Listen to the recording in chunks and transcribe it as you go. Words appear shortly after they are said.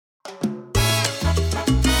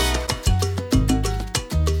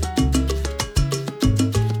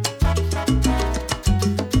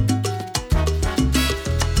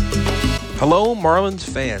Hello, Marlins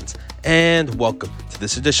fans, and welcome to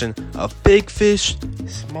this edition of Big Fish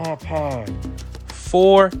Small Pod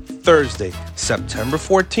for Thursday, September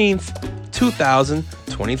 14th,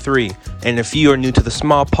 2023. And if you are new to the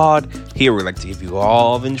Small Pod, here we'd like to give you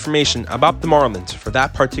all the information about the Marlins for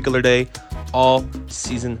that particular day, all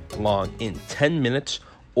season long, in 10 minutes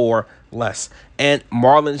or less. And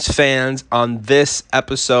Marlins fans, on this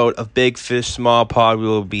episode of Big Fish Small Pod, we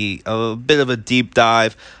will be a bit of a deep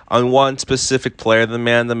dive on one specific player, the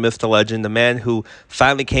man, the myth, the legend, the man who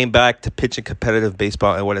finally came back to pitch in competitive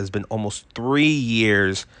baseball in what has been almost 3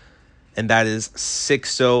 years, and that is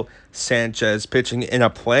Sixto Sánchez, pitching in a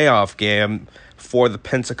playoff game for the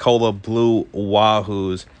Pensacola Blue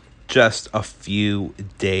Wahoos just a few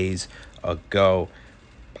days ago.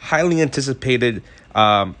 Highly anticipated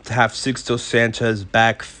to have Sixto Sánchez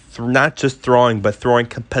back, not just throwing, but throwing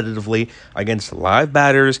competitively against live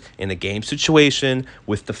batters in a game situation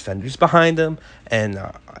with defenders behind him and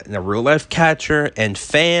a real-life catcher and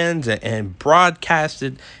fans and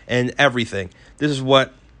broadcasted and everything. This is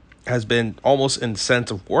what has been almost in the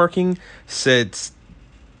sense of working since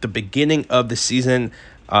the beginning of the season.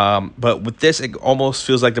 But with this, it almost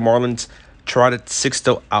feels like the Marlins trotted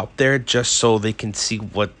Sixto out there just so they can see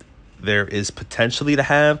what there is potentially to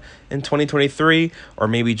have in 2023, or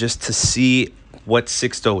maybe just to see what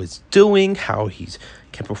Sixto is doing, how he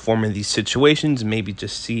can perform in these situations, maybe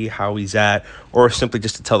just see how he's at, or simply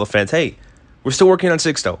just to tell the fans, hey, we're still working on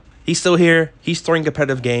Sixto. He's still here. He's throwing a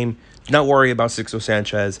competitive game. Do not worry about Sixto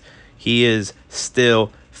Sánchez. He is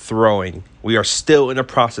still throwing. We are still in the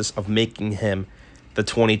process of making him the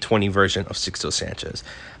 2020 version of Sixto Sánchez.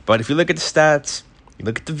 But if you look at the stats, you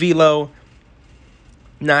look at the velo,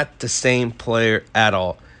 not the same player at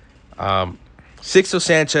all. Sixto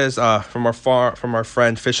Sánchez, from our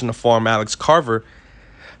friend Fish on the Farm, Alex Carver,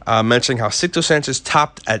 mentioning how Sixto Sánchez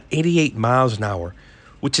topped at 88 miles an hour,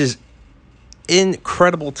 which is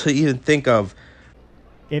incredible to even think of.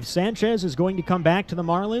 If Sánchez is going to come back to the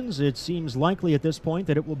Marlins, it seems likely at this point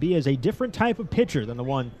that it will be as a different type of pitcher than the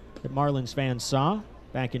one that Marlins fans saw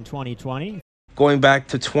back in 2020. Going back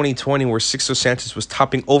to 2020, where Sixto Sánchez was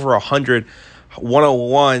topping over 100,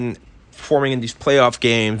 101, performing in these playoff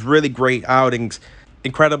games, really great outings.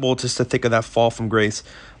 Incredible just to think of that fall from grace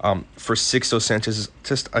for Sixto Sánchez.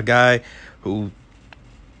 Just a guy who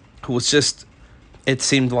was just, it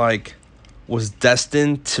seemed like, was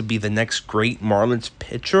destined to be the next great Marlins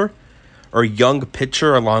pitcher or young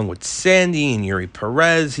pitcher, along with Sandy and Yuri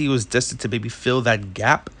Perez. He was destined to maybe fill that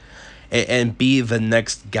gap and be the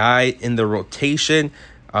next guy in the rotation.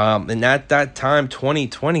 And at that time,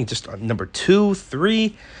 2020, just number 2,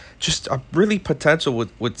 3, just a really potential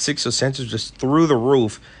with Sixto Sánchez just through the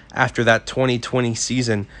roof after that 2020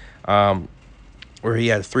 season, where he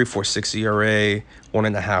had a 3.46 ERA,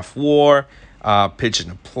 1.5 WAR, pitched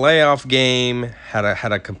in a playoff game, had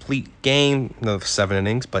a complete game, 7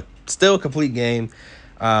 innings, but still a complete game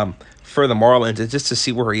for the Marlins. And just to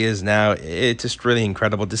see where he is now, it's just really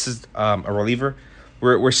incredible. This is a reliever.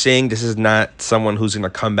 We're saying this is not someone who's going to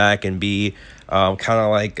come back and be kind of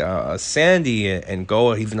like Sandy and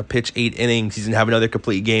go. He's going to pitch 8 innings. He's going to have another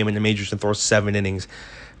complete game in the majors and throw 7 innings.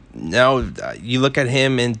 Now, you look at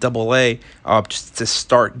him in Double-A, just to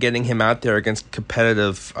start getting him out there against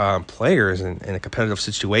competitive players in a competitive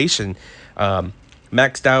situation.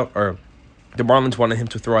 Maxed out, or the Marlins wanted him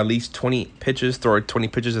to throw at least 20 pitches, throw 20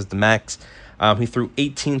 pitches as the max. He threw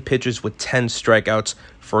 18 pitches with 10 strikeouts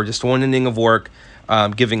for just 1 inning of work.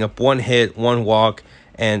 Giving up 1 hit, 1 walk,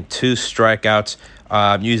 and 2 strikeouts,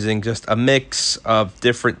 using just a mix of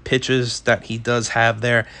different pitches that he does have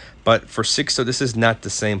there. But for Sixto, this is not the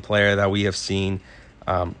same player that we have seen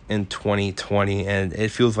in 2020, and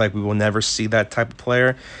it feels like we will never see that type of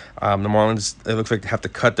player. The Marlins, it looks like they have to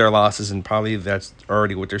cut their losses, and probably that's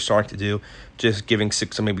already what they're starting to do, just giving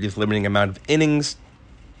Sixto maybe this limiting amount of innings.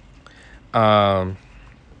 But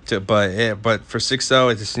for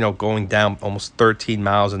Sixto, it's just, going down almost 13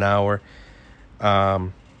 miles an hour.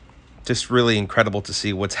 Just really incredible to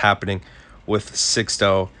see what's happening with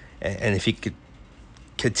Sixto, and if he could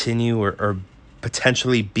continue or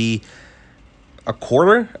potentially be a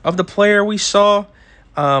quarter of the player we saw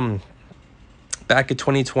back in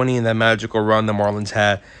 2020 in that magical run the Marlins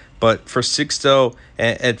had. But for Sixto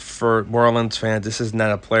and for Marlins fans, this is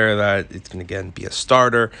not a player that it's going to, again, be a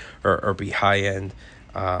starter or be high-end.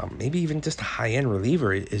 Maybe even just a high-end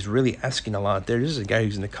reliever is really asking a lot there. This is a guy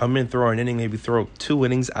who's going to come in, throw an inning, maybe throw 2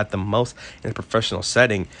 innings at the most in a professional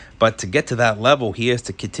setting. But to get to that level, he has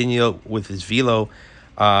to continue with his velo.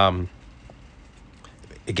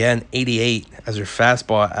 Again, 88 as your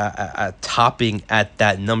fastball, topping at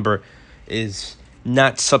that number is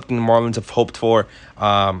not something the Marlins have hoped for.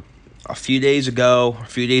 A few days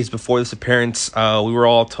before this appearance, we were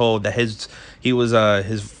all told that his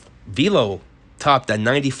velo topped at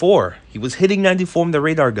 94. He was hitting 94 from the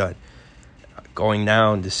radar gun. Going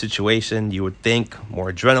now in this situation, you would think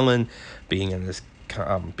more adrenaline, playing in this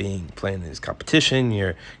competition.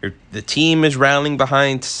 The team is rallying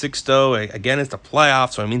behind Sixto. Again, it's the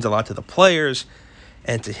playoffs, so it means a lot to the players,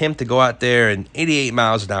 and to him to go out there and 88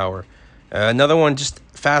 miles an hour. Another one, just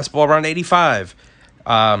fastball around 85.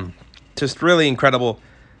 Just really incredible,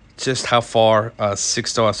 just how far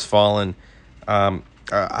Sixto has fallen.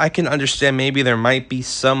 I can understand maybe there might be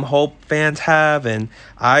some hope fans have, and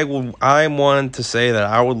I'm one to say that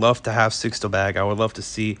I would love to have Sixto back. I would love to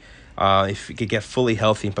see if he could get fully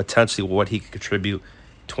healthy and potentially what he could contribute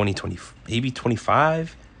 2020, maybe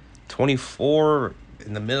 25, 24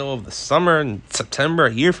 in the middle of the summer in September,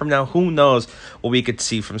 a year from now. Who knows what we could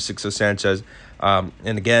see from Sixto Sánchez.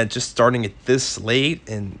 And again, just starting it this late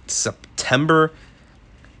in September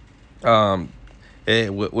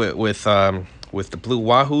with the Blue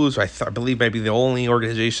Wahoos, I believe maybe the only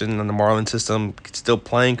organization in the Marlins system still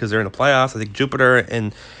playing because they're in the playoffs. I think Jupiter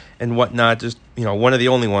and whatnot, just one of the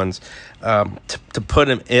only ones to put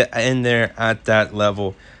him in there at that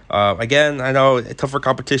level. Again, I know it's tougher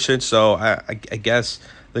competition, so I guess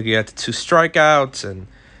looking at the 2 strikeouts and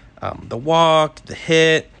the walk, the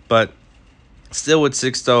hit, but still with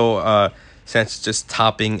Sixto Sánchez just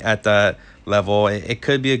topping at that level, it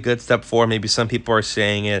could be a good step forward. Maybe some people are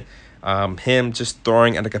saying it. Him just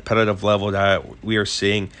throwing at a competitive level that we are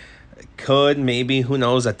seeing could maybe, who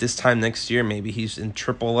knows, at this time next year, maybe he's in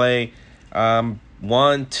AAA,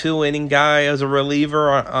 1-2 inning guy as a reliever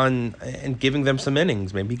on and giving them some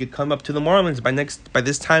innings. Maybe he could come up to the Marlins by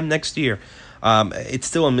this time next year. It's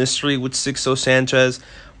still a mystery with Sixto Sánchez,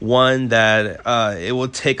 one that it will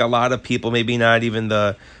take a lot of people, maybe not even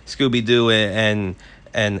the Scooby-Doo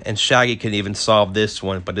and Shaggy can even solve this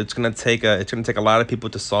one, but it's gonna take a lot of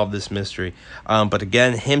people to solve this mystery. But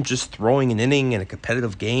again, him just throwing an inning in a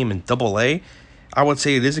competitive game in AA, I would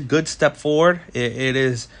say it is a good step forward. It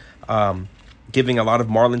is giving a lot of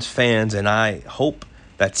Marlins fans, and I hope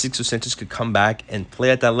that Sixto Sánchez could come back and play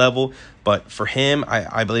at that level. But for him,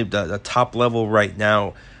 I believe the top level right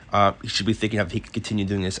now, he should be thinking of he could continue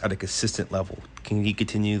doing this at a consistent level. Can he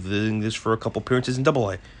continue doing this for a couple appearances in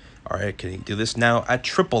AA? All right, can he do this now at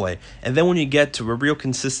AAA? And then when you get to a real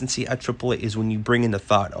consistency at AAA is when you bring in the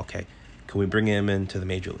thought, okay, can we bring him into the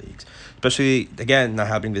major leagues? Especially, again, not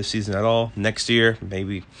happening this season at all. Next year,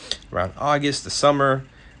 maybe around August, the summer,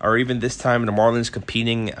 or even this time, the Marlins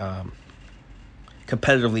competing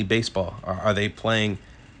competitively baseball. Are they playing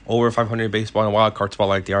over 500 baseball in a wild card spot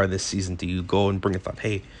like they are this season? Do you go and bring a thought,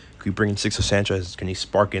 hey, can we bring in Sixto Sánchez? Can he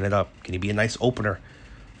sparking it up? Can he be a nice opener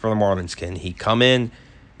for the Marlins? Can he come in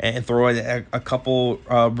and throw a couple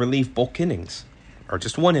relief bulk innings or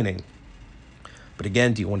just one inning? But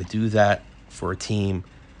again, do you want to do that for a team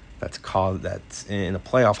that's in a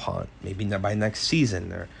playoff hunt, maybe not by next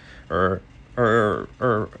season or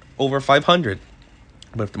over 500?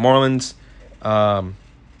 But if the Marlins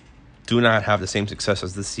do not have the same success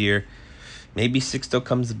as this year, maybe Sixto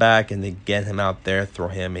comes back and they get him out there, throw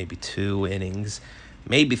him maybe 2 innings,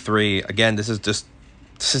 maybe 3. Again, this is just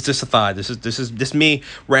a thought. This is me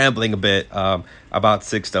rambling a bit about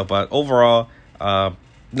Sixto, but overall,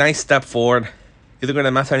 nice step forward. Is he going to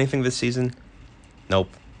amass anything this season?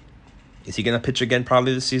 Nope. Is he going to pitch again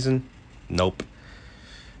probably this season? Nope.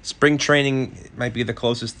 Spring training might be the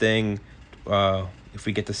closest thing if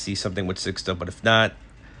we get to see something with Sixto, but if not,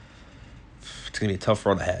 it's going to be a tough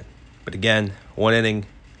road ahead. But again, 1 inning,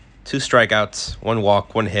 2 strikeouts, 1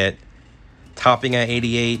 walk, 1 hit. Topping at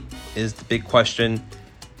 88 is the big question.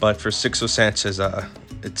 But for Sixto Sánchez,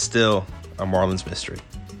 it's still a Marlins mystery.